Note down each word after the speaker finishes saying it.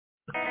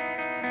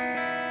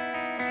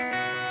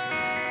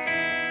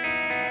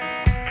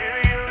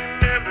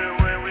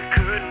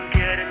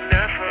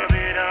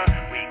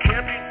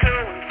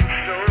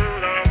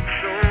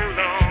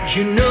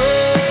you know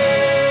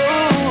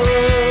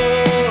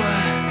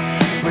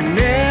we're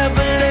never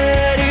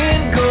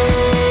letting go.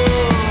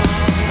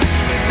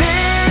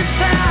 This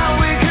time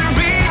we can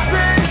reach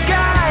the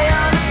sky.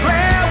 On a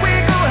prayer we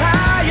go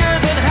higher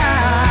than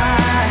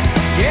high.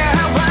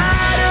 Yeah, I'm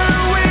wide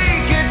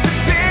awake, it's a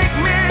big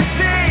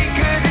mistake,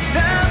 'cause it's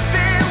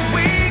something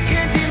we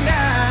can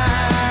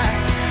deny.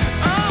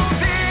 Oh,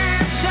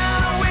 this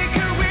time we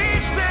can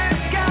reach the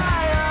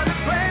sky. On a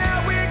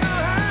prayer we go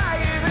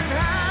higher than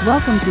high.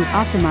 Welcome to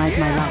Optimize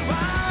My Life,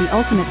 the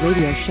ultimate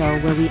radio show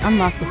where we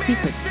unlock the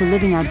secrets to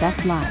living our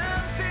best lives.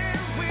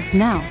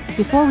 Now,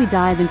 before we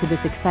dive into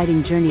this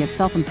exciting journey of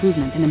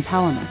self-improvement and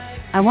empowerment,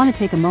 I want to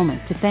take a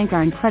moment to thank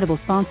our incredible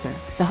sponsor,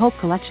 The Hope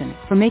Collection,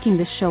 for making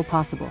this show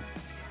possible.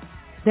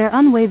 Their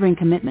unwavering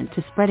commitment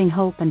to spreading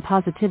hope and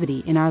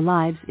positivity in our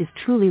lives is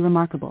truly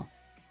remarkable.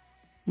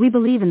 We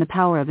believe in the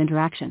power of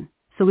interaction,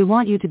 so we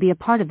want you to be a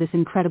part of this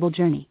incredible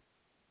journey.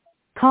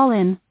 Call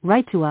in,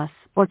 write to us,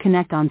 or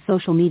connect on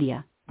social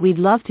media. We'd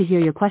love to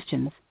hear your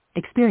questions,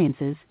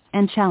 experiences,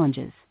 and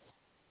challenges.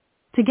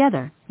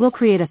 Together, we'll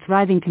create a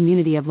thriving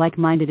community of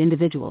like-minded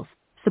individuals,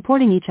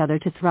 supporting each other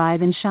to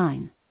thrive and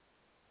shine.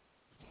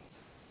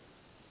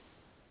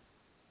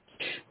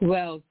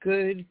 Well,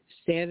 good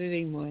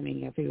Saturday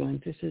morning, everyone.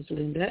 This is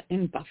Linda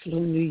in Buffalo,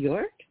 New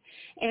York,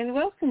 and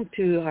welcome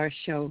to our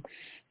show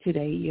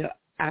today, your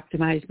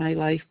Optimize My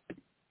Life,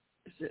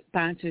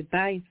 sponsored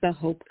by The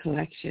Hope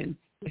Collection,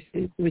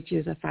 which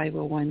is a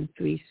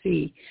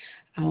 501(c)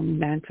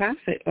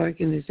 nonprofit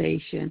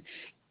organization.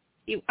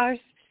 Our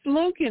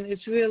slogan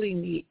is really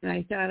neat, and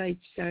I thought I'd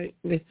start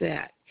with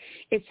that.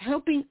 It's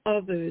helping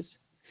others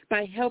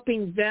by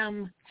helping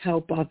them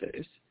help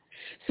others.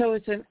 So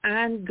it's an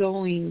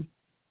ongoing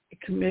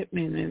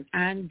commitment, an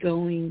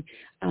ongoing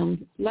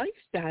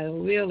lifestyle,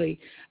 really,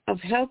 of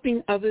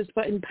helping others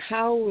but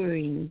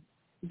empowering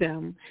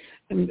them,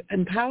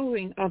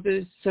 empowering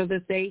others so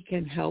that they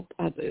can help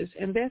others.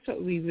 And that's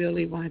what we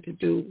really want to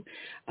do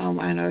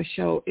on our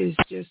show, is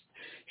just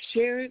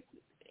share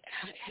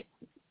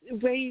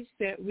ways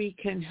that we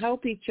can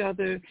help each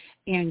other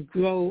and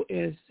grow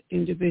as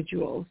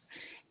individuals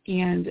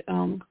and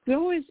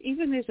grow as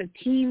even as a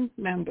team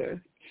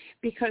member,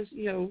 because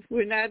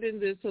we're not in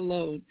this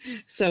alone.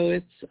 So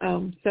it's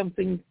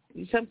something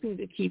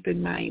to keep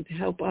in mind, to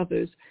help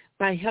others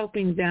by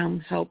helping them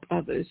help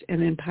others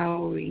and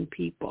empowering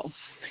people.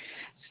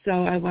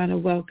 So I want to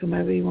welcome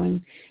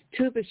everyone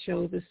to the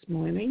show this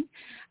morning.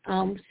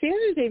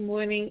 Saturday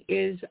morning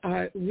is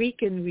our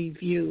week in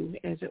review,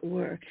 as it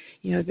were.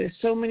 There's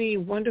so many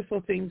wonderful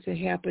things that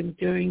happen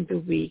during the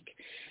week,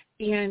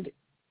 and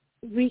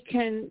we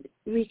can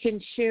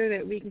share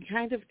that. We can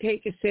kind of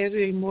take a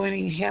Saturday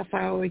morning half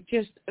hour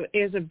just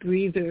as a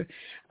breather,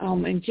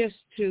 and just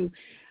to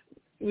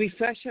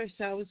refresh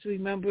ourselves,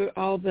 remember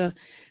all the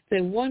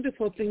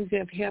wonderful things that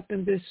have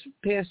happened this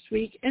past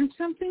week, and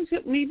some things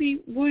that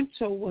maybe weren't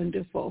so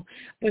wonderful,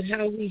 but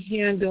how we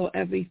handle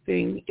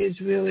everything is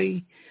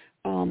really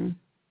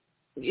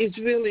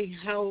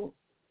how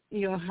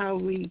how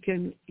we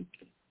can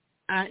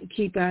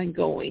keep on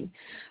going.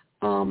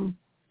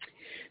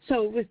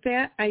 So with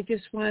that, I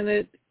just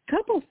wanted a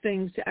couple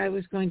things that I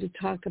was going to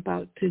talk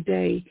about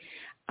today.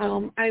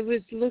 I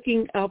was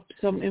looking up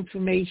some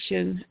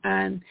information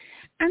on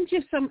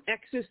just some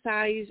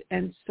exercise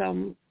and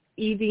some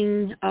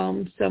eating,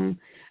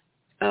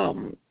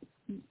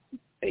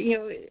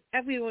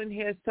 everyone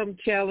has some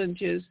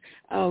challenges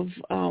of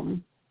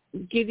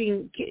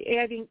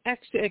adding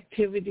extra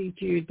activity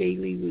to your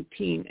daily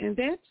routine, and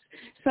that's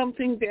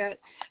something that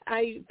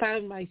I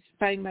find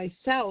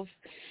myself.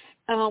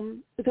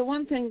 The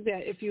one thing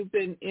that if you've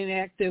been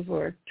inactive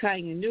or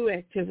trying a new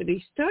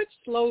activity, start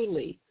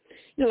slowly,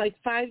 like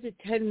 5 to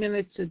 10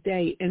 minutes a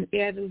day, and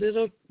add a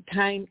little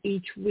time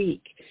each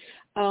week,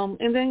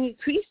 and then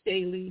increase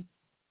daily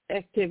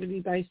activity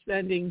by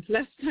spending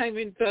less time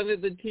in front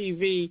of the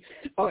TV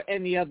or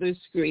any other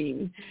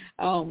screen.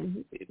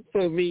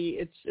 For me,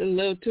 it's a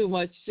little too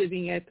much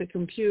sitting at the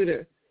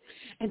computer.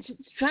 And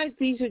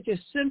these are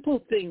just simple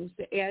things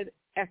to add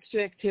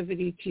extra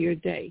activity to your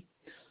day.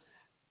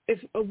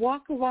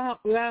 Walk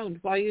around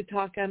while you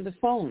talk on the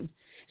phone.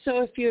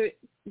 So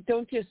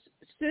don't just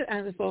sit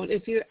on the phone.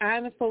 If you're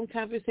on a phone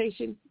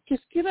conversation,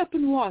 just get up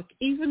and walk,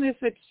 even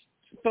if it's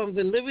from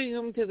the living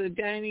room to the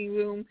dining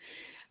room,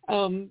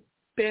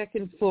 back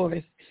and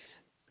forth.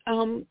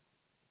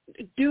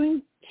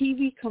 Doing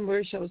TV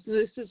commercials,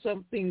 this is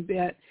something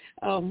that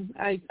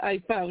I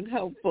found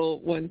helpful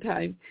one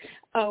time.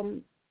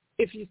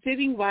 If you're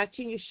sitting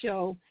watching a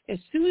show, as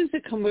soon as the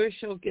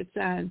commercial gets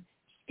on,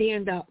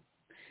 stand up.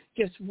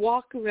 Just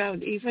walk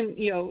around, even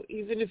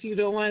if you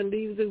don't want to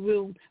leave the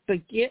room,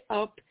 but get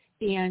up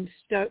and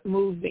start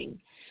moving.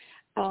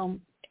 And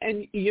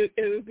it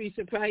would be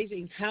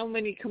surprising how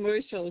many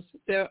commercials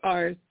there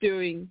are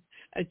during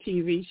a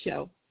TV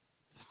show.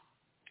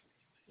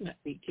 Let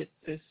me get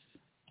this.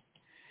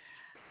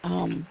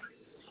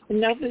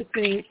 Another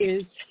thing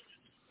is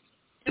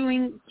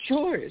doing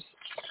chores.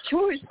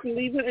 Chores,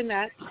 believe it or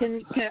not,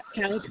 can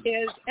count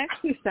as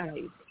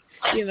exercise.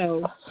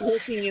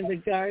 working in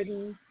the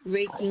garden,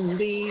 raking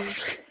leaves.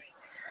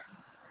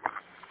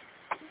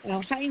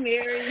 Hi,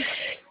 Mary.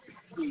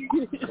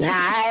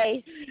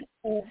 Hi.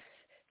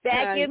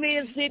 Vacuuming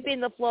and sweeping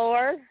the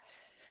floor.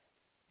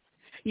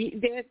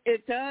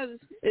 It does.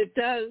 It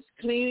does.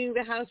 Cleaning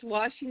the house,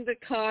 washing the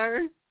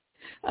car.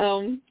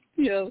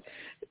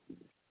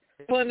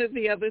 One of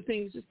the other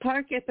things is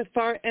park at the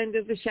far end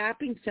of the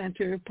shopping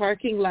center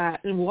parking lot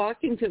and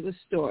walk into the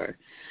store.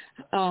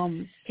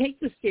 Take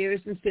the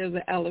stairs instead of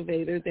the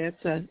elevator.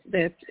 That's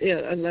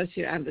unless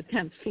you're on the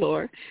 10th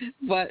floor.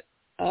 But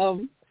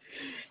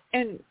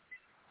and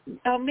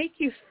I'll make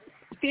your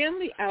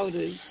family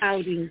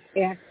outings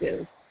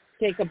active.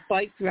 Take a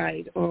bike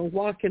ride or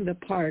walk in the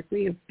park.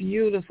 We have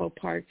beautiful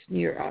parks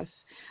near us.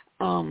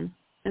 And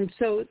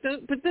so,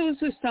 but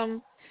those are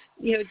some,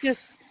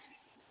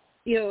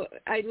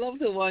 I love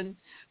the one,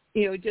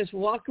 just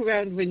walk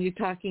around when you're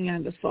talking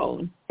on the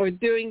phone or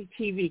during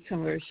TV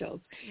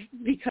commercials,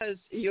 because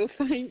you'll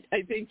find,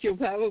 I think you'll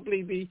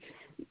probably be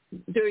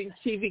during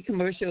TV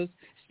commercials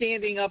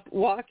standing up,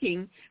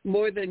 walking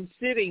more than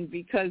sitting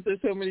because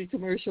there's so many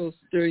commercials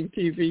during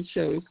TV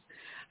shows.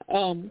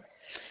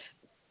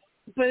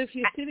 But if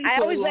you're sitting I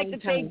for always a long like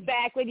to time, think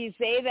back when you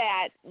say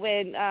that.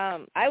 When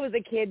I was a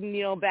kid,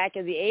 and back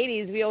in the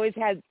 80s, we always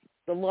had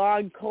the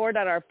long cord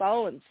on our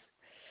phones.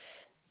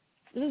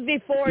 This is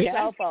before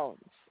cell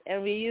phones,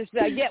 and we used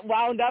to get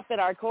wound up in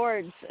our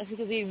cords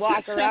because we'd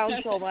walk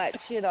around so much,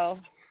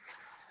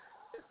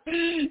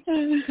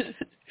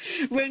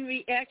 When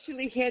we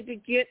actually had to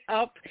get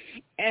up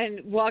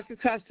and walk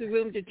across the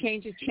room to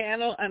change a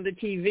channel on the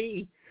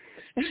TV.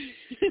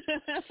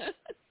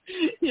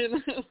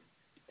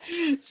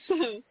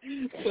 So,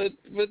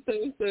 but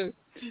those are,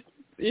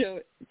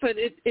 but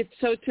it's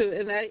so true,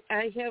 and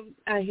I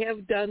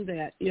have done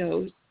that,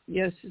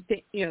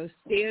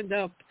 stand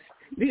up.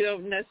 You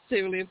don't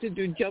necessarily have to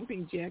do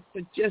jumping jacks,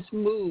 but just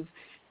move.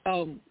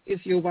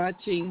 If you're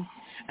watching,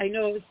 I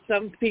know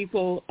some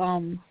people,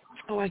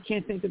 I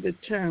can't think of the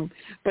term,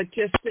 but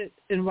just sit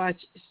and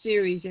watch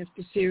series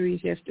after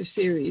series after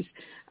series.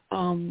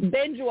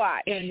 Binge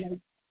watch. And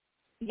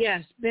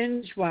yes,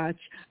 binge watch.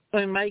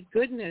 Oh my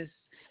goodness.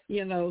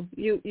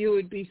 You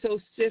would be so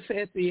stiff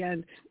at the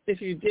end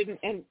if you didn't.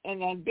 And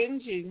on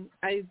binging,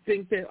 I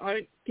think there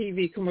aren't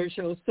TV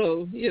commercials,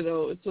 so,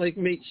 it's like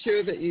make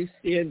sure that you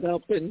stand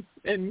up and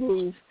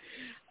move.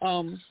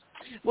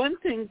 One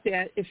thing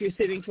that if you're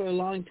sitting for a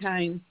long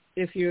time,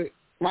 if you're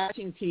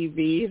watching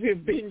TV, if you're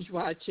binge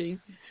watching,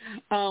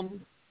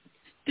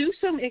 do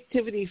some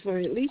activity for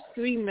at least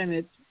 3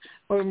 minutes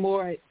or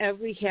more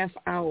every half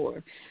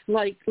hour,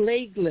 like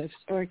leg lifts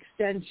or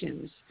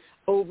extensions,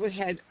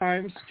 overhead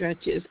arm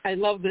stretches. I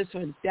love this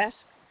one, desk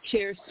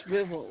chair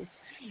swivels.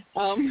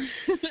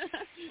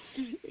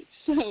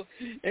 So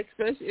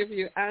especially if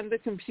you're on the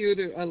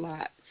computer a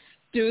lot,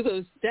 do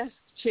those desk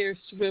chair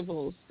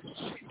swivels,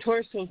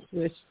 torso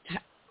twists,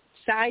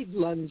 side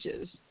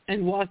lunges,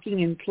 and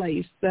walking in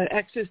place. The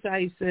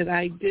exercise that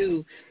I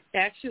do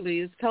actually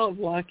is called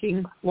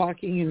walking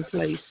in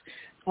place.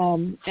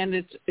 And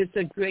it's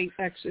a great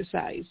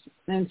exercise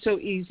and so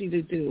easy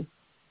to do.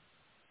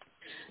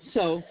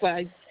 So,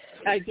 but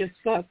I just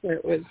thought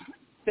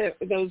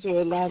those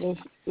were a lot of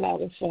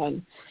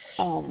fun.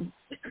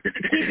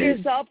 Keep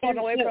your cell phone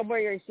away from where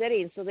you're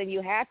sitting, so then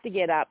you have to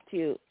get up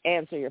to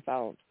answer your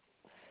phone.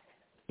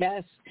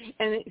 Yes,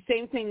 and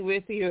same thing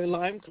with your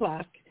alarm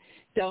clock.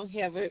 Don't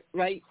have it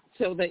right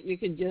so that you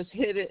can just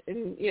hit it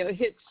and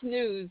hit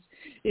snooze.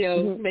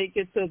 Make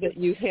it so that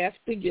you have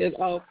to get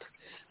up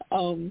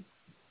and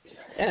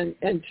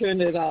turn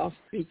it off,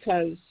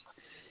 because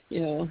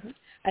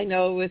I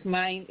know with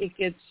mine it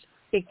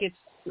gets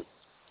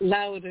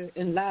louder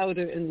and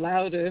louder and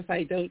louder if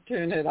I don't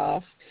turn it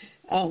off,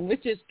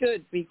 which is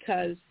good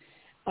because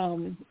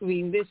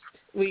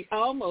we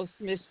almost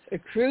missed a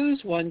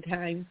cruise one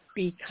time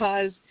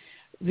because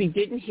we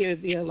didn't hear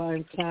the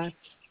alarm clock,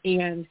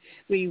 and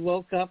we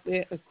woke up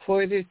at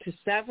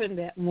 6:45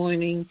 that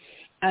morning.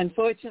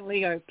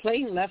 Unfortunately, our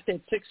plane left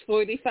at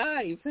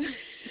 6:45.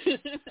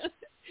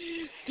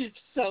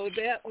 So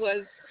that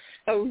was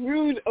a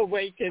rude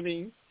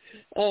awakening.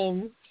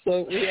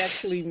 So we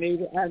actually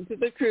made it onto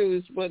the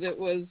cruise, but it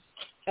was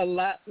a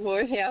lot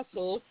more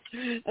hassle,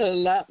 a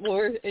lot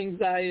more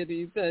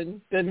anxiety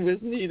than was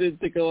needed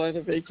to go on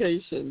a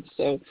vacation.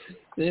 So,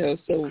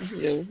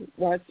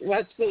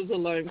 watch those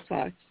alarm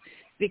clocks,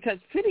 because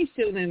pretty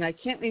soon, and I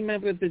can't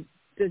remember the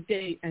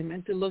date, I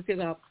meant to look it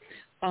up,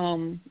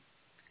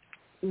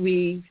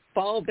 we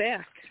fall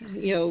back.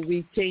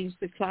 We change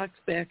the clocks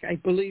back, I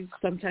believe,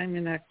 sometime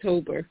in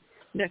October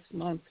next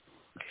month.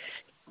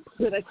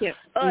 But I can't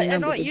remember I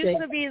know it the used date.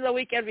 to be the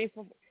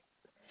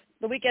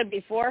weekend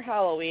before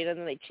Halloween, and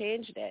then they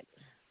changed it.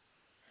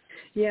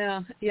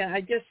 Yeah,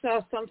 I just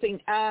saw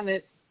something on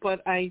it,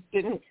 but I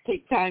didn't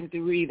take time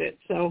to read it,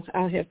 so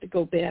I'll have to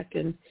go back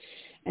and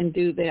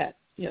do that.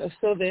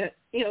 So that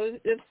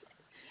it's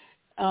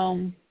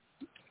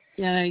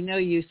I know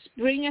you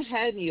spring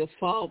ahead and you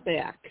fall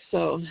back.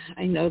 So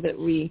I know that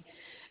we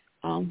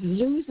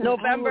lose an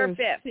November hour.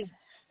 5th.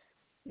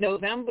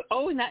 November.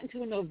 Oh, not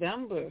until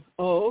November.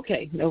 Oh,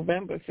 okay,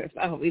 November 5th.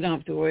 Oh, we don't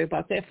have to worry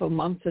about that for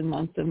months and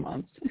months and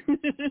months,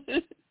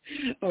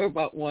 or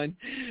about one.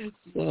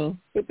 So,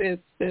 but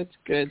that's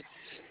good.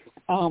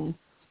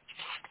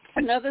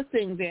 Another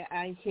thing that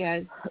I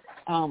had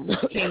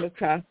came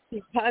across,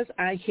 because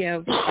I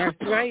have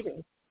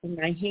arthritis in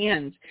my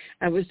hands,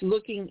 I was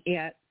looking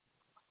at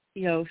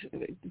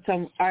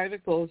some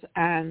articles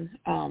on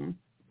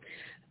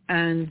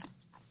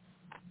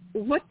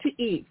what to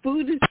eat.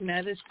 Food is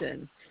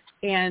medicine,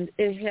 and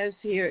it has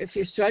here, if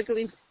you're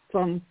struggling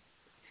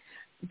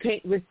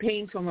with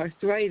pain from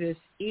arthritis,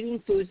 eating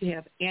foods that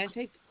have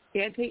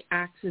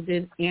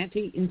antioxidant,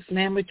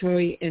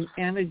 anti-inflammatory, and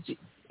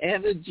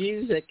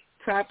analgesic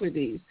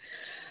properties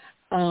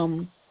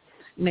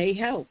may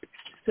help.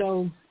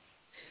 So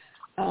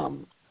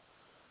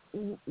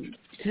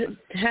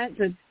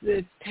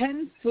the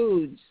 10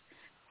 foods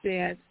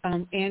that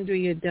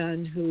Andrea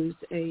Dunn, who's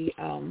a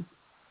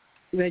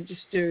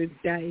registered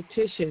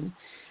dietitian,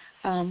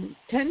 10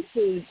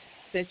 foods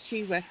that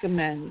she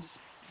recommends.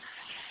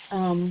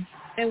 And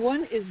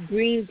one is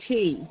green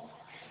tea.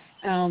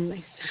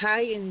 It's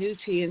high in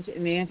nutrients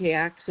and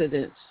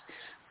antioxidants.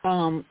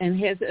 And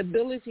has the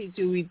ability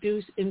to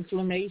reduce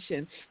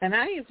inflammation. And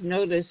I have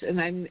noticed,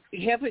 and I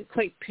haven't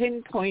quite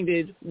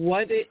pinpointed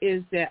what it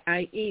is that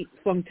I eat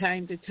from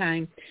time to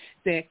time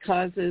that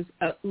causes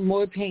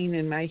more pain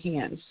in my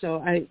hands.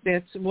 So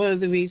that's one of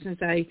the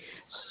reasons I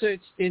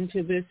searched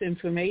into this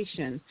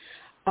information.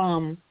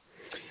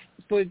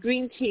 For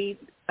green tea,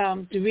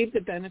 to reap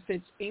the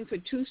benefits, aim for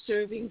 2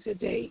 servings a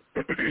day,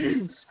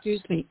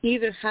 excuse me,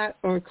 either hot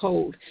or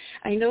cold.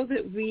 I know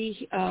that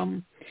we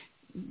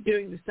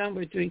during the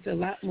summer drink a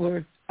lot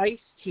more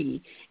iced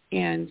tea,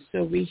 and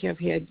so we have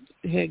had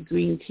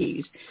green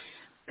teas.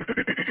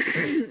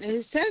 And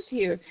it says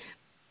here,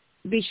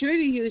 be sure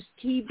to use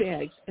tea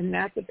bags and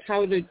not the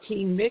powdered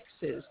tea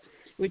mixes,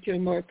 which are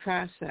more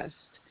processed.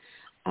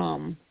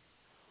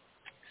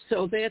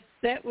 So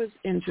that was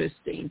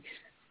interesting.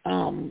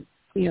 Brew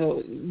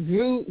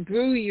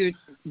your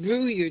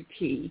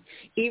tea.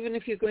 Even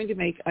if you're going to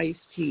make iced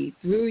tea,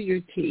 brew your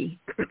tea.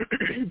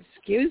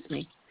 Excuse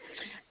me.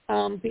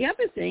 The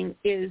other thing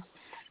is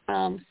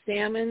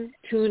salmon,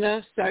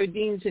 tuna,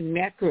 sardines, and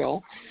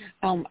mackerel.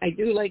 I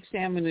do like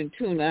salmon and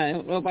tuna. I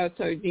don't know about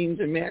sardines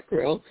and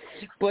mackerel,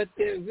 but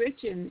they're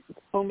rich in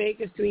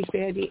omega-3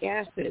 fatty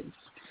acids,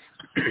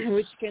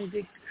 which can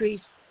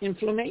decrease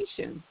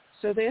inflammation.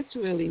 So that's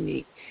really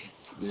neat.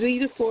 3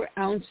 to 4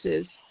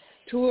 ounces,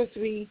 2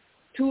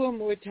 or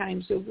more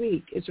times a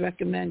week is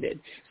recommended.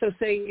 So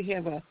say you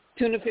have a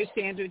tuna fish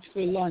sandwich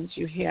for lunch,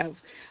 you have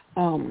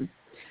a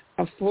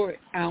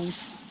 4-ounce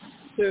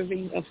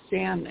serving of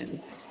salmon.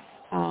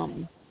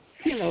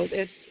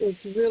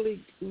 It's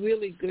really,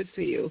 really good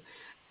for you.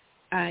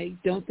 I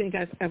don't think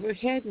I've ever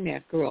had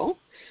mackerel.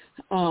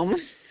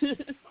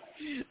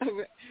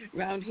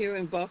 Around here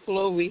in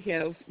Buffalo, we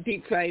have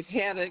deep fried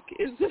haddock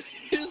is the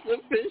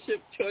fish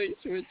of choice,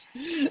 which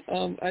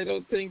I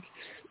don't think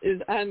is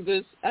on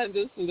this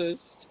list.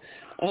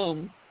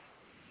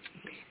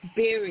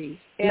 Berries.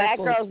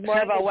 Mackerel is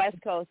more of a West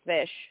Coast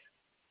fish.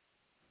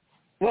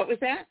 What was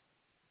that?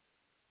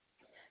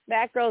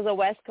 Mackerel is a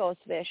West Coast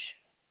fish.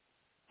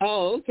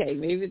 Oh, okay.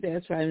 Maybe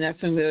that's why I'm not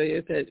familiar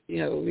with it.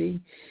 We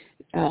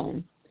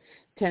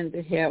tend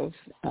to have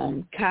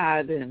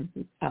cod and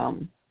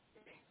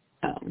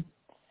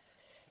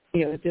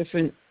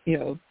different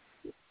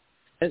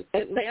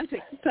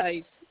Atlantic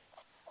type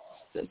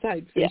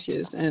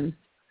fishes, and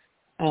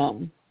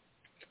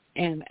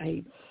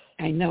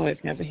I know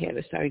I've never had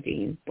a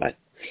sardine, but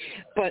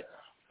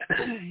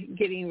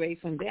getting away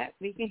from that,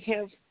 we can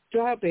have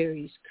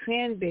strawberries,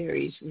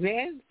 cranberries,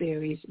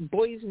 raspberries,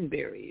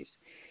 boysenberries.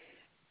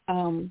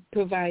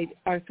 Provide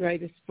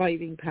arthritis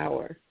fighting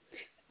power.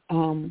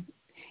 And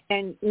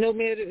no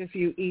matter if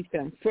you eat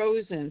them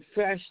frozen,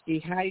 fresh,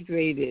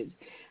 dehydrated,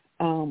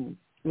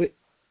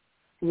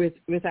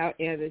 without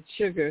added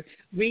sugar,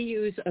 we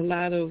use a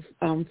lot of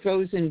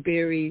frozen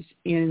berries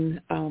in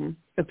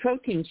a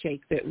protein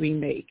shake that we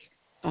make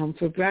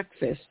for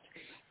breakfast.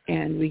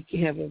 And we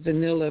have a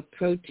vanilla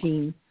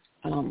protein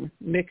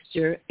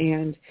mixture,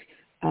 and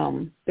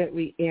that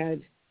we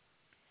add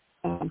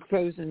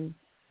frozen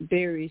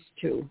berries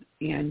to,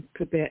 and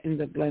put that in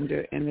the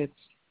blender, and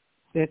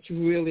that's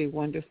really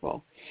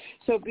wonderful.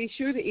 So be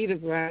sure to eat a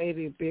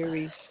variety of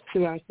berries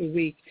throughout the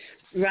week.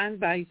 Ron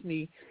buys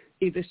me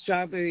either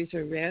strawberries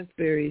or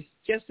raspberries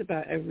just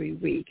about every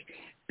week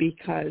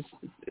because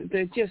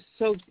they're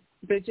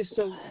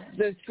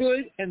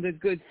good, and they're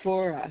good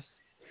for us.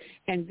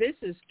 And this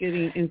is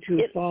getting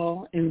into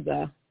fall in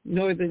the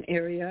northern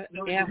area.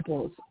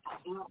 Apples,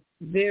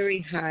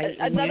 very high.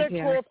 Another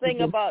cool thing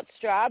about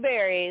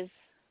strawberries,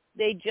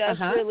 they just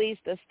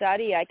released a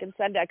study. I can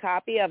send a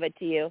copy of it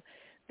to you.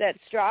 That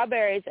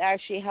strawberries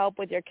actually help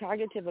with your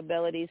cognitive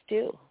abilities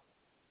too.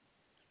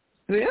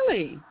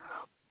 Really?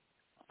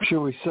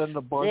 Should we send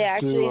a bunch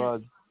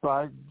to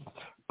Biden,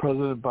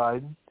 President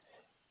Biden?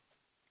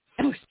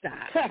 Oh,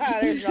 stop.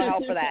 There's no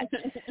help for that.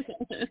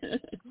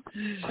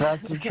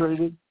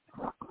 Concentrated?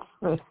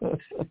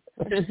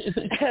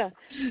 The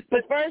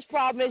first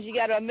problem is you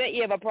got to admit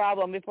you have a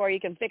problem before you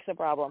can fix a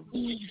problem.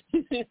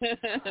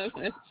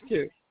 That's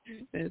true.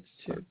 That's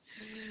true.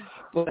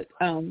 But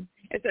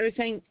as I was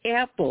saying,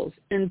 apples,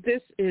 and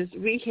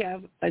we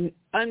have an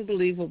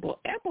unbelievable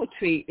apple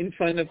tree in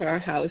front of our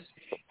house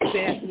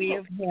that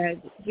we've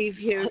been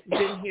here,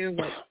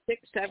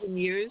 6-7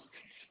 years.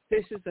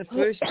 This is the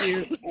first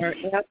year our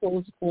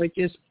apples are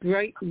just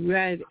bright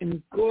red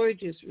and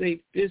gorgeous.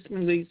 They've just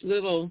been these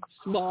little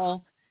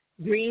small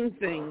green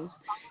things.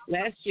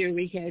 Last year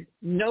we had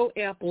no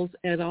apples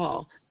at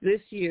all. This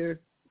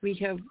year we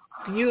have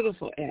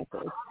beautiful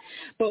apples.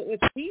 But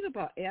what's neat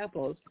about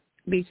apples,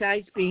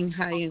 besides being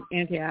high in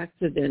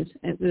antioxidants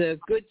and they're a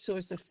good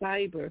source of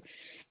fiber,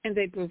 and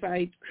they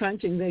provide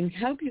crunching, they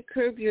help you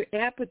curb your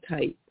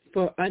appetite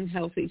for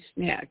unhealthy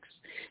snacks.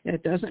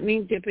 That doesn't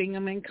mean dipping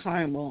them in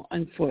caramel,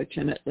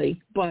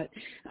 unfortunately, but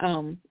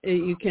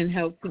you can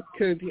help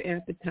curb your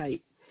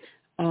appetite.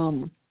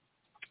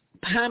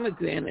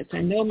 Pomegranates.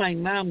 I know my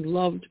mom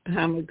loved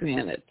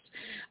pomegranates.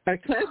 Are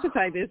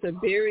classified as a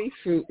berry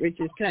fruit, which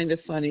is kind of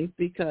funny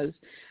because,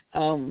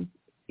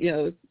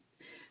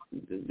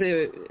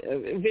 they're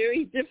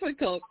very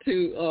difficult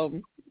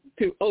to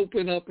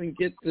open up and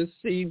get the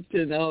seeds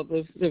and all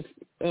the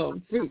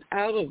fruit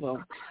out of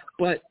them.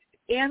 But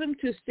add them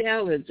to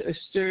salads or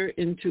stir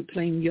into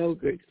plain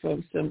yogurt for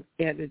some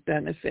added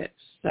benefits.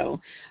 So,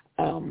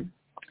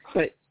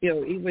 but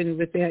even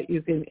with that,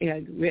 you can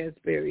add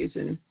raspberries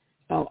and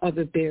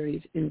other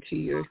berries into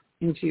your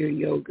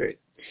yogurt.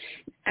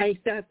 I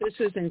thought this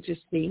was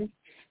interesting.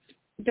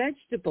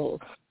 Vegetables.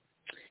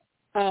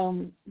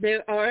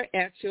 There are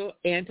actual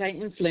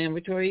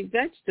anti-inflammatory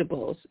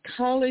vegetables: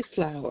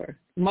 cauliflower,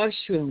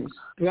 mushrooms,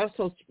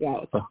 Brussels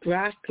sprouts,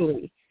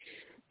 broccoli,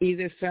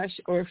 either fresh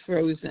or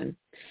frozen.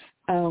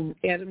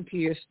 Add them to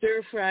your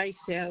stir-fry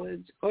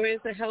salads or as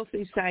a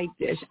healthy side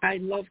dish. I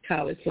love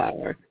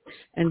cauliflower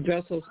and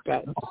Brussels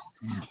sprouts.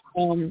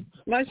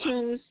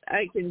 Mushrooms,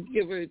 I can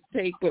give or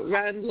take, but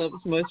Ron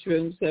loves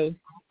mushrooms, so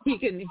he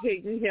can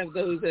have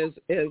those as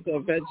a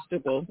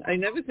vegetable. I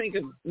never think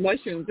of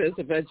mushrooms as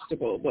a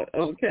vegetable, but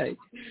okay.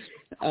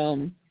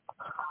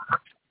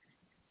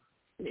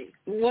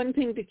 One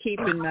thing to keep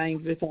in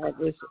mind with all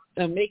this,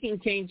 making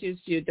changes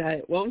to your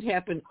diet won't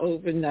happen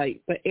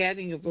overnight, but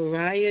adding a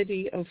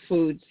variety of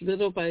foods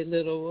little by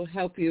little will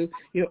help your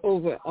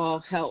overall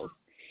health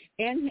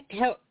and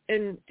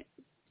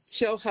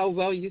show how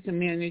well you can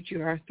manage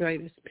your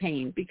arthritis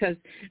pain, because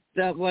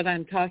what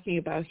I'm talking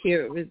about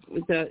here with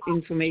the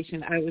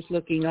information I was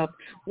looking up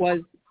was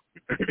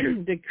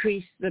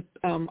decrease the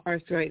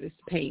arthritis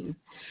pain.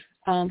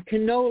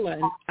 Canola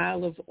and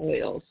olive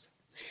oils.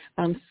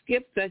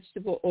 Skip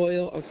vegetable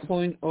oil or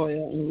corn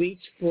oil and reach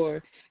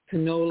for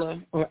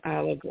canola or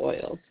olive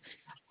oils.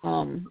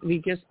 We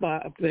just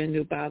bought a brand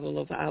new bottle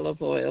of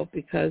olive oil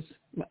because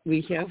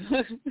we have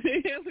a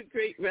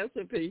great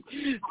recipe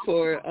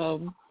for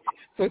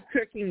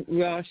cooking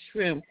raw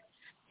shrimp,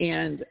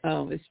 and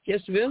it's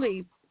just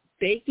really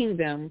baking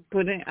them,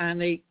 putting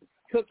on a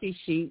cookie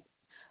sheet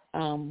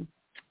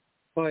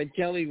or a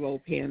jelly roll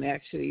pan,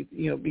 actually,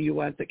 you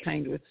want the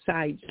kind with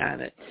sides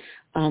on it.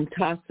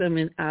 Toss them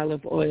in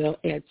olive oil,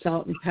 add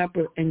salt and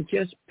pepper, and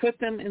just put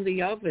them in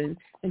the oven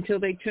until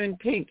they turn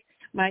pink.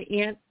 My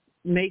aunt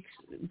makes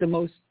the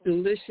most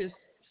delicious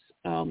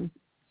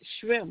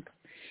shrimp,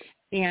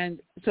 and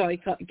so I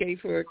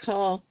gave her a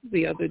call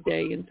the other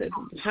day and said,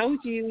 how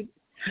do you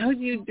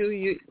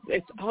do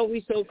it's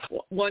always so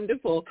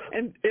wonderful,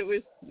 and it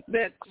was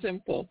that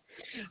simple.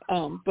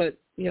 But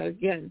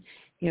again,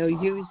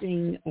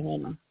 using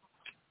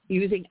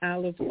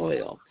olive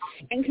oil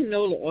and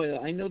canola oil.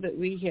 I know that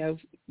we have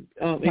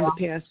in the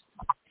past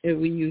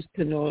we used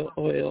canola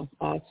oil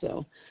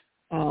also,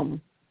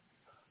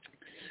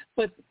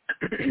 but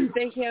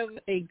they have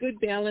a good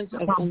balance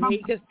of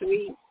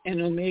omega-3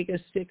 and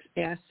omega-6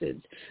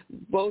 acids,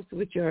 both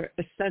which are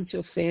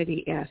essential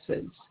fatty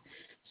acids.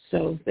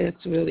 So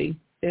that's really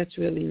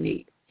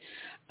neat.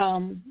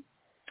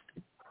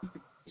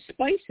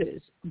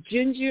 Spices,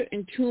 ginger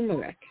and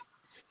turmeric.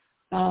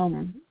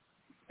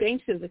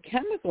 Thanks to the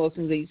chemicals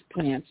in these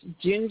plants,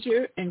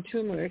 ginger and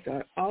turmeric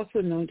are also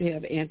known to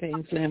have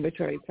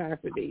anti-inflammatory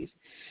properties.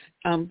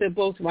 They're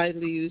both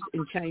widely used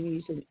in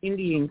Chinese and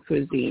Indian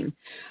cuisine.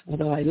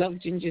 Although I love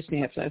ginger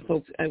snaps,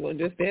 I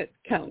wonder if that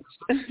counts.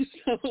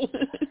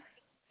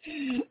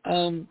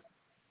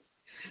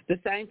 The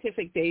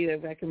scientific data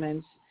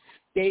recommends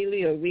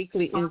daily or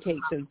weekly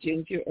intakes of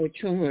ginger or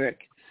turmeric,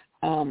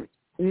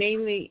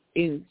 mainly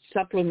in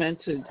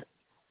supplemented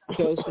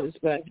doses,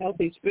 but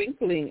healthy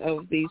sprinkling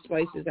of these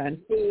spices on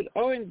food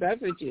or in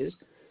beverages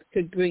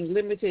could bring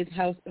limited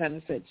health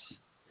benefits.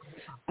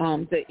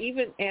 They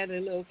even add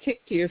a little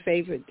kick to your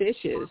favorite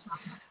dishes.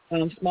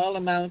 Small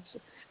amounts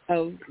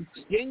of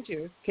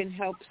ginger can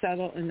help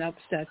settle an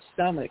upset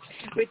stomach,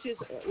 which is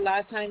a lot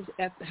of times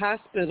at the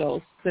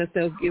hospitals that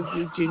they'll give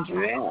you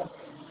ginger ale.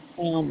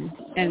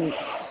 And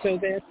so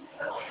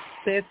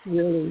that's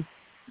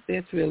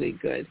really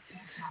good.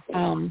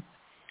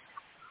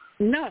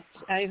 nuts.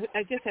 I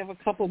just have a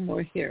couple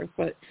more here,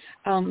 but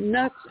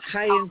nuts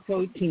high in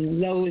protein,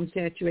 low in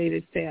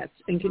saturated fats,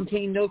 and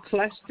contain no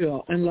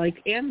cholesterol,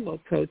 unlike animal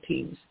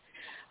proteins.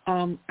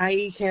 I'm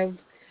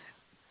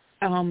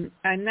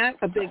not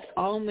a big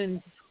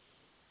almond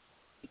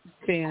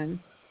fan,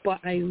 but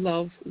I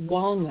love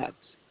walnuts.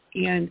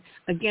 And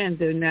again,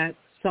 they're not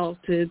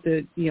salted.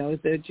 They're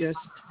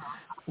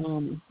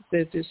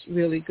just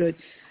really good.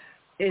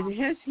 It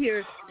has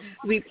here,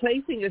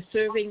 replacing a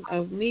serving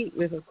of meat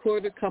with a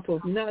quarter cup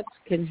of nuts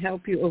can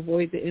help you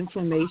avoid the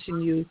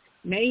inflammation you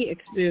may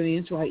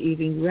experience while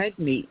eating red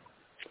meat.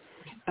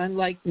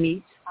 Unlike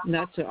meat,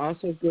 nuts are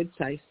also a good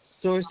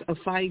source of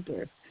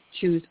fiber.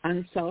 Choose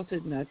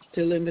unsalted nuts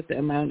to limit the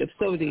amount of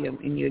sodium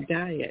in your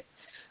diet.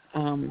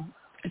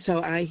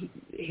 So I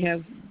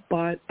have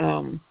bought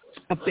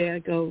a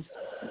bag of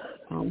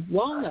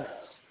walnuts.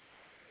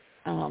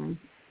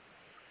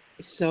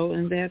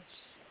 And that's,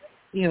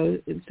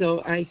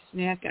 so I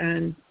snack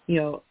on,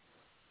 a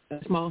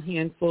small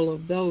handful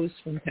of those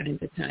from time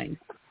to time.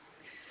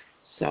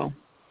 So,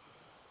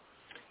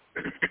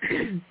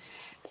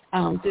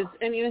 does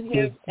anyone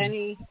have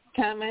any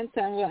comments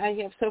on what I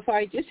have so far?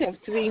 I just have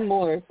 3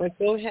 more, but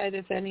go ahead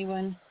if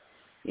anyone,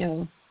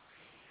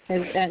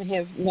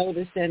 have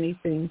noticed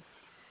anything.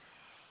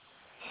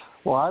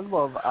 Well, I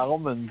love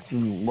almonds,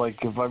 and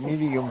if I'm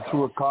eating them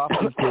through a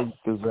coffee cake,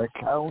 does that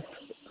count?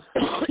 I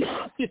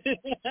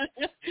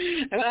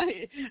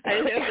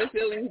have the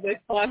feeling the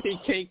coffee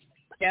cake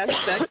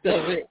aspect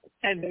of it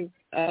kind of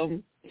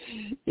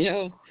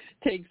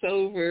takes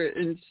over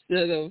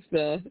instead of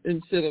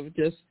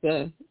just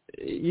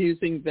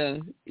using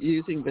the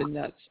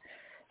nuts.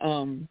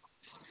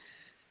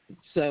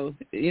 So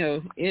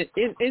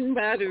in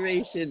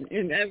moderation,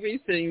 in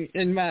everything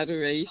in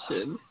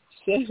moderation.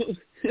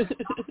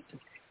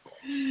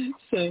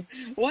 So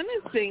one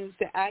of the things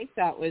that I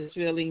thought was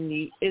really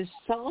neat is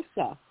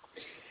salsa.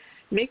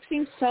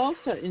 Mixing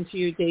salsa into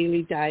your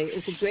daily diet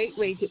is a great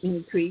way to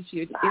increase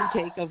your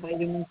intake of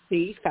vitamin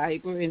C,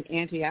 fiber, and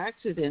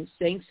antioxidants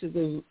thanks to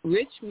the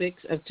rich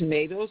mix of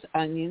tomatoes,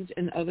 onions,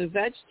 and other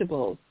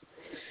vegetables.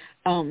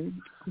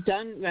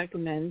 Dunn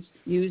recommends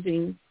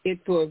using it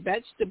for a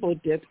vegetable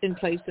dip in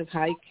place of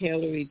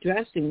high-calorie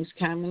dressings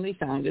commonly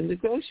found in the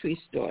grocery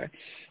store.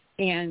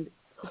 And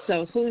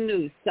so who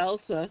knew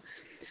salsa,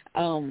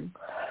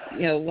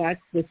 watch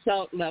the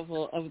salt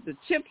level of the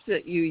chips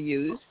that you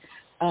use,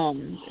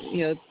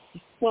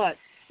 but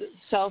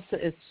salsa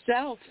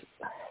itself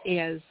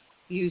as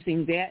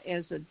using that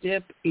as a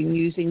dip and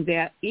using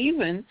that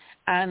even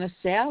on a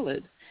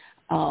salad.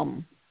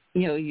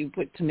 You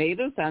put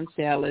tomatoes on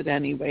salad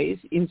anyways.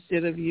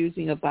 Instead of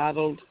using a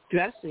bottled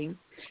dressing,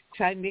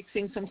 try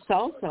mixing some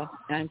salsa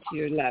onto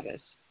your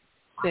lettuce.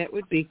 That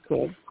would be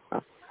cool.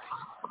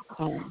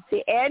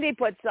 See, Andy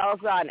puts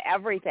salsa on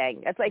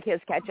everything. That's like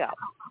his ketchup.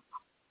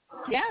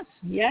 Yes,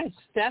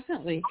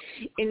 definitely.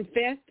 In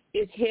fact,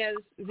 it has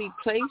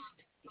replaced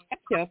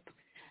ketchup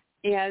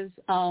as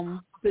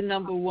the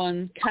number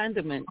one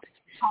condiment.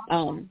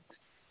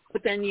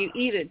 But then you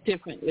eat it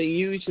differently.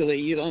 Usually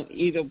you don't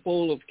eat a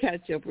bowl of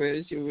ketchup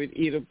whereas you would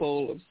eat a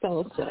bowl of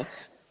salsa.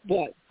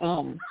 But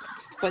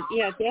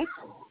yeah,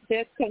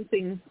 that's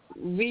something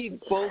we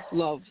both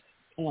love,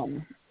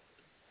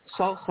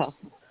 salsa.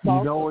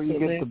 You know where you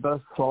get the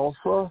best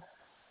salsa?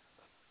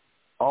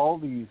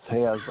 Aldi's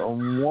has a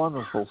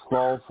wonderful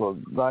salsa.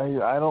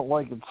 I don't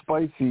like it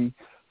spicy,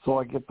 so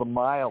I get the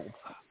mild.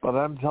 But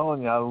I'm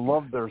telling you, I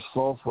love their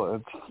salsa.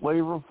 It's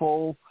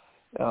flavorful.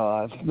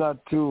 It's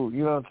not too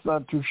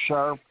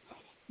sharp.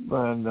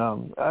 And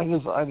I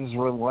just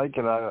really like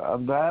it.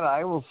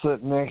 I will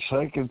sit next.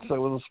 I can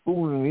sit with a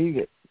spoon and eat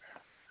it.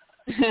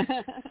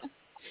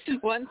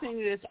 One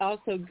thing that's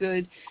also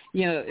good,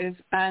 is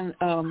on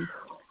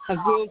a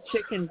grilled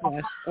chicken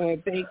breast or a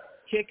baked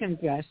chicken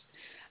breast,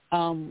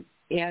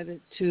 add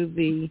it to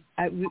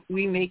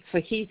we make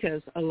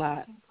fajitas a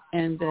lot,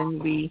 and then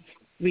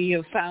we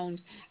have found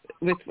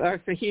with our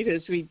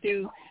fajitas we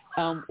do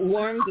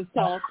warm the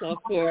salsa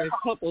for a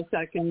couple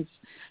seconds,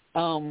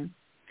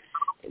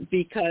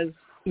 because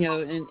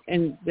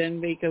and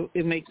then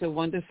it makes a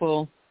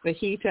wonderful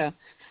fajita,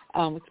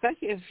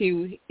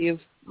 especially if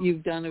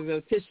you've done a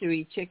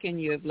rotisserie chicken,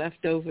 you have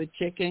leftover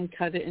chicken,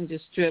 cut it into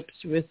strips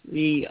with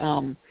the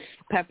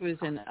peppers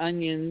and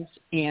onions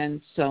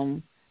and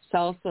some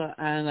salsa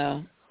on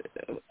a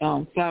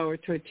flour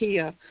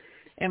tortilla.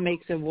 It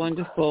makes a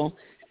wonderful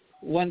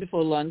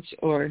lunch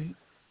or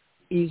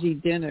easy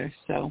dinner.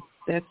 So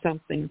that's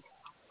something.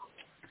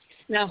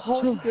 Now,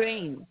 whole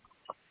grains.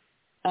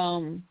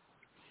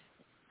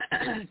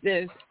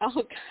 There's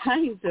all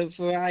kinds of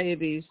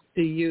varieties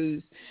to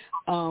use.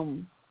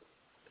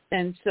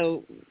 And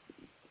so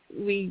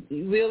we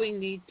really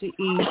need to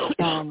eat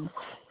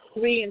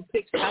 3 and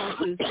 6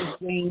 ounces of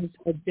grains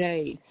a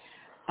day.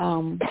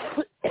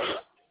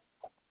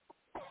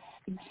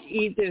 Let's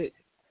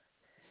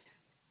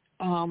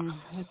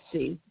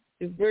see,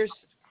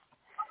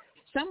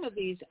 some of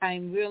these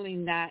I'm really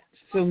not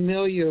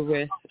familiar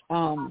with,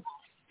 and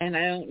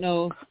I don't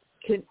know.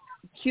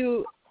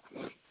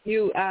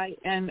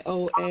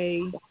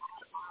 Uinoa,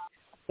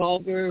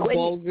 vulgar.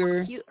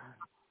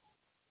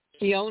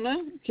 Kiona?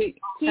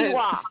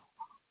 Quinoa.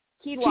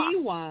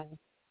 Quinoa.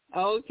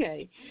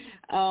 Okay.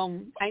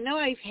 I know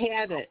I've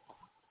had it,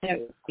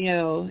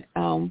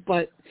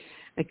 but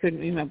I couldn't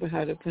remember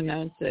how to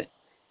pronounce it.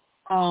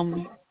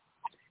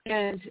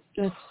 And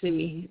let's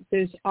see,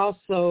 there's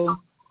also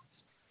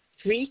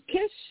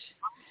freekish,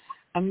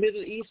 a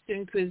Middle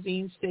Eastern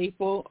cuisine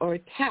staple, or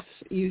teff,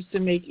 used to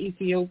make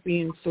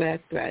Ethiopian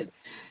flatbread.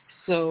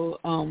 So,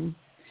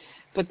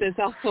 but there's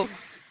also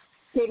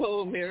good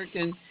old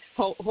American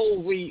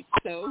whole wheat,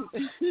 so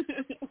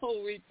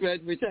whole wheat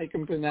bread, which I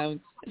can pronounce.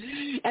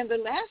 And the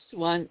last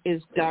one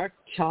is dark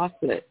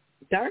chocolate.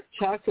 Dark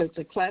chocolate's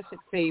a classic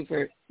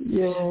favorite,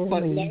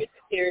 but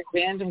large-scale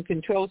random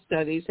control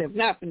studies have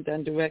not been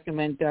done to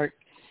recommend dark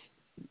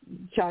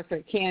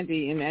chocolate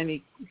candy in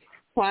any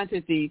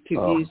quantity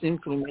to ease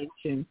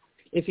inflammation.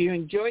 If you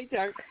enjoy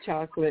dark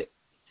chocolate,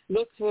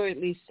 look for at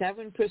least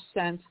 7%,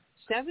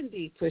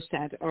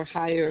 70% or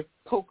higher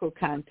cocoa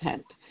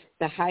content.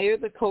 The higher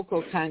the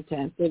cocoa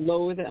content, the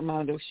lower the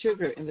amount of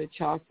sugar in the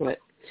chocolate.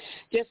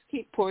 Just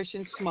keep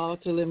portions small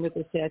to limit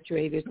the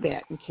saturated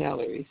fat and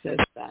calories, as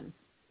done.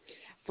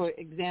 For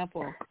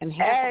example, a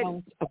half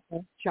ounce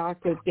of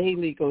chocolate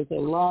daily goes a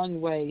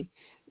long way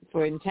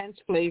for intense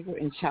flavor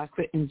and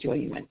chocolate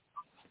enjoyment.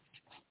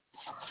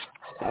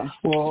 So.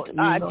 Well,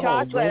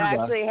 chocolate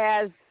actually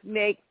has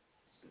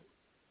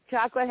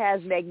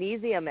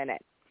magnesium in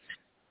it.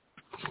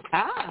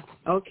 Ah,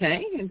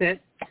 okay.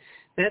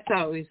 That's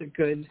always a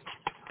good.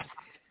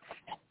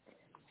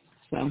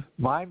 So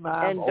my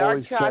mom and dark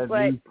always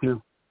chocolate.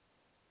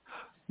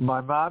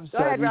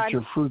 said eat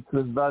your fruits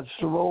and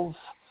vegetables.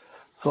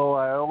 So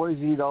I always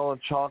eat all the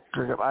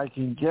chocolate I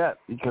can get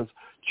because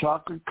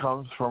chocolate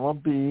comes from a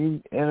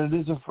bean, and it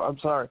is is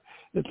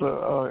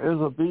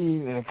a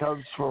bean, and it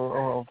comes from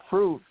a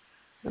fruit.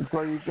 And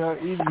so you got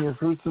eating your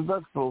fruits and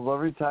vegetables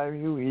every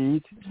time you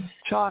eat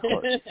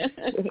chocolate.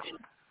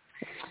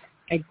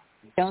 I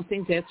don't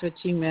think that's what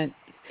she meant.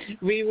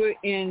 We were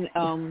in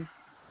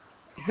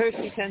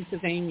Hershey,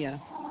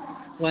 Pennsylvania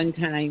one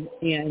time,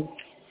 and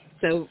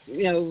so,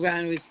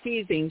 Ron was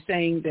teasing,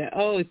 saying that,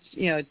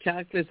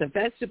 chocolate's a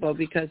vegetable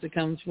because it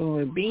comes from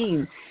a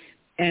bean.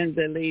 And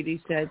the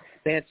lady said,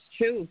 that's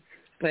true,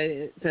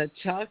 but the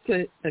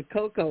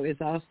cocoa is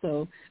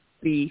also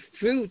the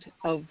fruit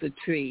of the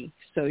tree.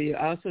 So you're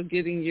also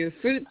getting your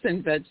fruits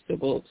and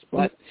vegetables,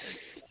 but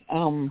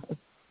I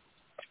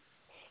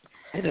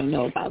don't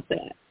know about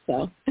that.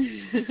 So,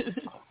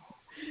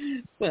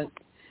 but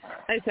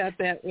I thought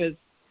that was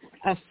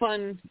a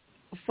fun,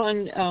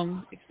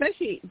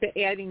 especially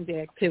adding the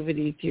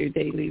activity to your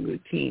daily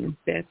routine.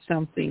 That's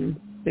something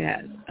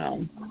that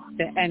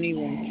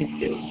anyone can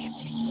do,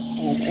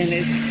 and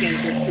it can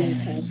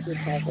just be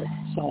habit.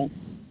 So,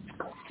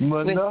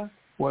 Linda,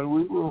 when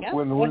we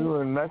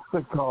were in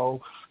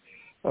Mexico,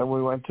 and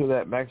we went to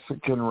that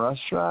Mexican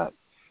restaurant,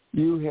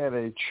 you had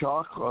a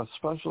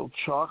special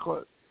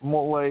chocolate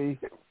mole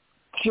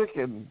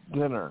chicken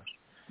dinner.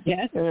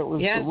 Yes, and it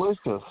was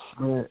delicious.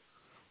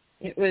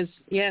 It was,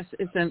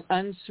 it's an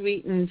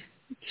unsweetened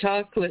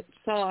chocolate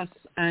sauce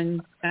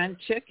on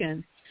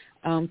chicken,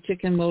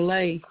 chicken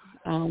mole,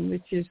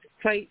 which is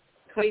quite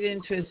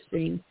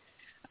interesting.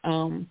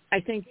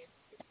 I think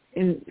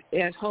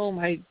at home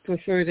I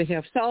prefer to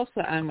have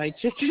salsa on my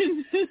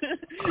chicken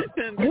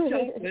than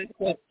the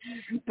chocolate,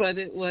 but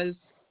it was,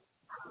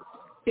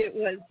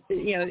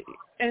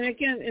 and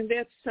again, and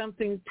that's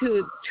something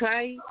too.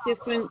 Try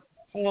different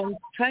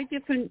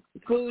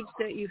foods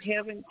that you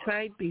haven't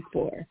tried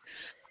before.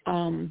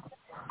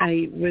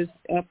 I was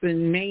up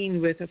in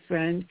Maine with a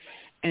friend,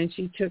 and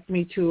she took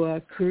me to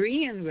a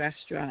Korean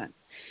restaurant,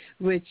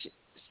 which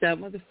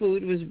some of the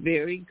food was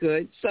very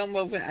good. Some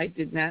of it I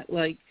did not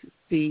like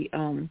the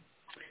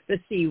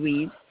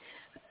seaweed,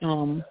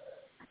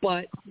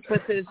 but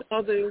there's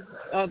other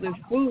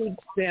foods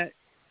that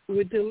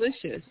were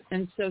delicious.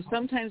 And so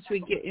sometimes we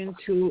get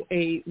into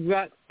a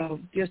rut of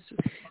just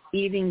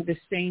eating the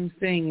same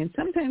thing, and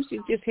sometimes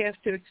you just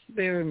have to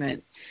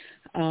experiment.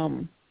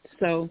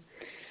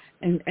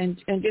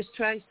 And just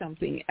try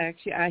something.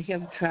 Actually, I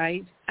have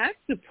tried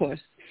octopus,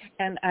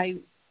 and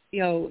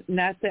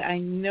not that I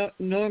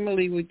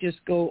normally would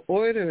just go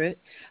order it,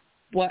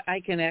 but I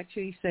can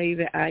actually say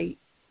that I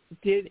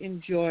did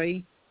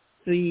enjoy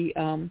the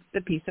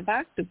piece of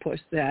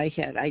octopus that I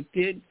had. I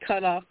did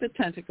cut off the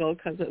tentacle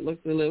because it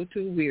looked a little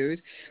too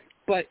weird,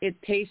 but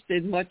it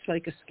tasted much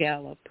like a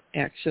scallop,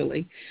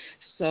 actually.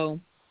 So,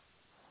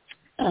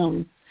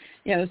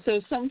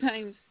 so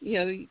sometimes,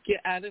 you get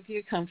out of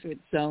your comfort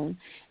zone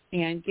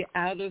and get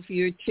out of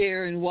your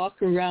chair and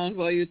walk around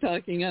while you're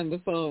talking on the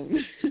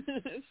phone.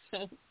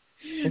 So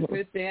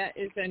with that,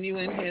 if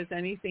anyone has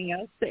anything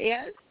else to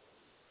add,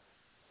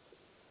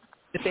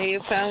 if they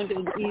have found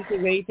an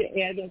easy way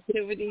to add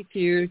activity to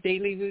your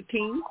daily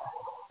routine?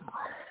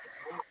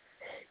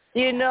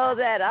 You know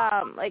that,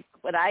 like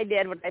what I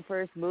did when I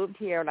first moved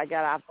here when I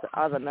got off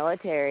of the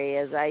military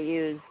is I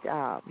used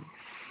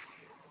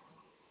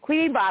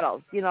cleaning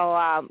bottles,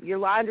 your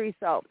laundry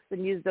soaps,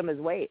 and use them as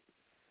weight.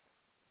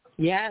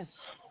 Yes.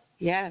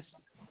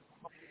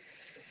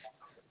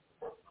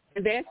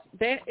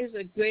 That is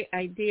a great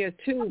idea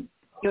too.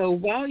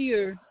 While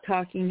you're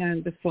talking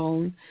on the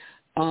phone,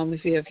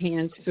 if you have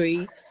hands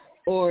free,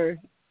 or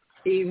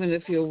even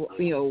if you're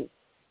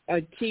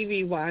a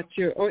TV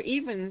watcher, or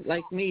even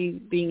like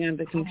me being on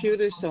the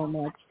computer so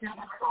much,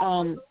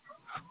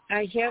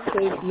 I have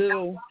those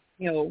little,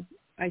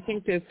 I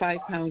think they're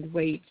 5-pound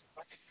weights,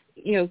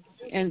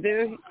 and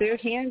they're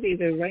handy.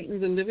 They're right in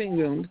the living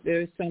room.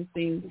 There's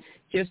something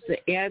just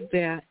to add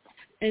that,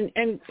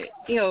 and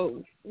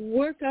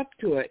work up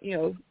to it.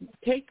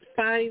 Take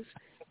 5-10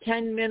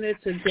 minutes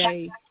a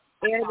day,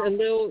 add a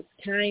little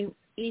time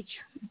each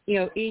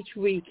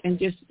week, and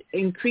just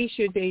increase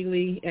your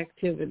daily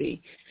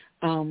activity,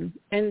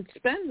 and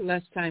spend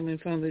less time in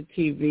front of the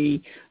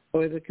TV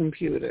or the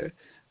computer.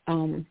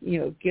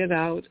 Get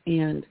out,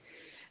 and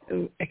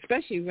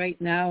especially right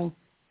now,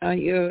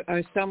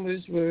 our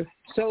summers were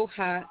so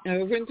hot,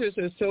 our winters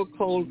are so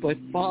cold, but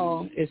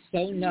fall is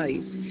so nice,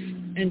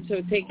 and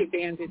so take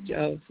advantage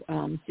of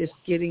just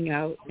getting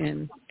out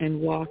and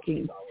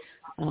walking,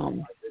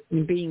 and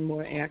being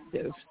more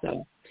active.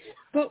 So,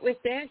 but with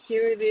that,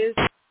 here it is,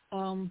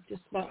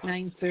 just about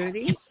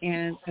 9:30,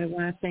 and I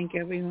want to thank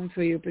everyone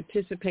for your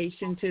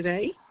participation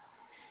today,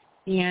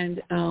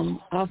 and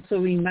also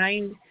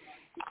remind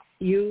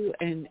you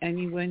and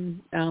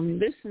anyone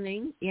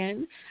listening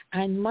in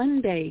on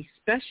Monday.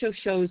 Special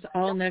shows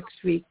all next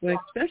week, but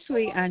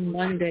especially on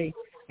Monday,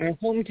 our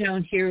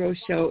Hometown Hero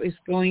show is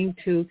going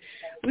to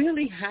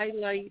really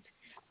highlight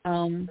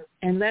and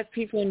let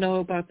people know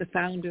about the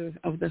founder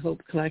of the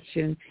Hope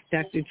Collection,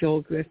 Dr.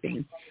 Joel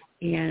Griffin.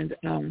 And,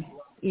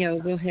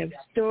 we'll have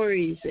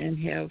stories and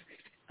have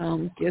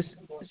just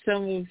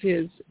some of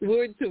his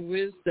words of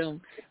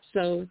wisdom.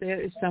 So there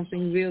is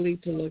something really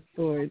to look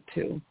forward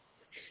to.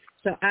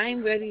 So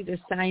I'm ready to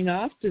sign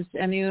off. Does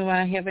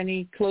anyone have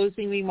any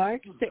closing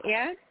remarks to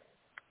add?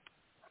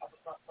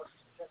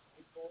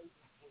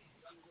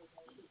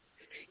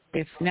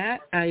 If not,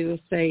 I will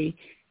say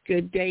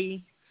good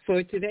day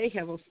for today.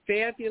 Have a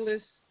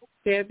fabulous,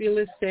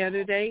 fabulous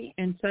Saturday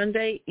and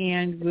Sunday,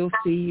 and we'll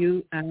see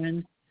you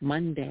on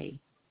Monday.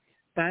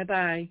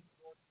 Bye-bye.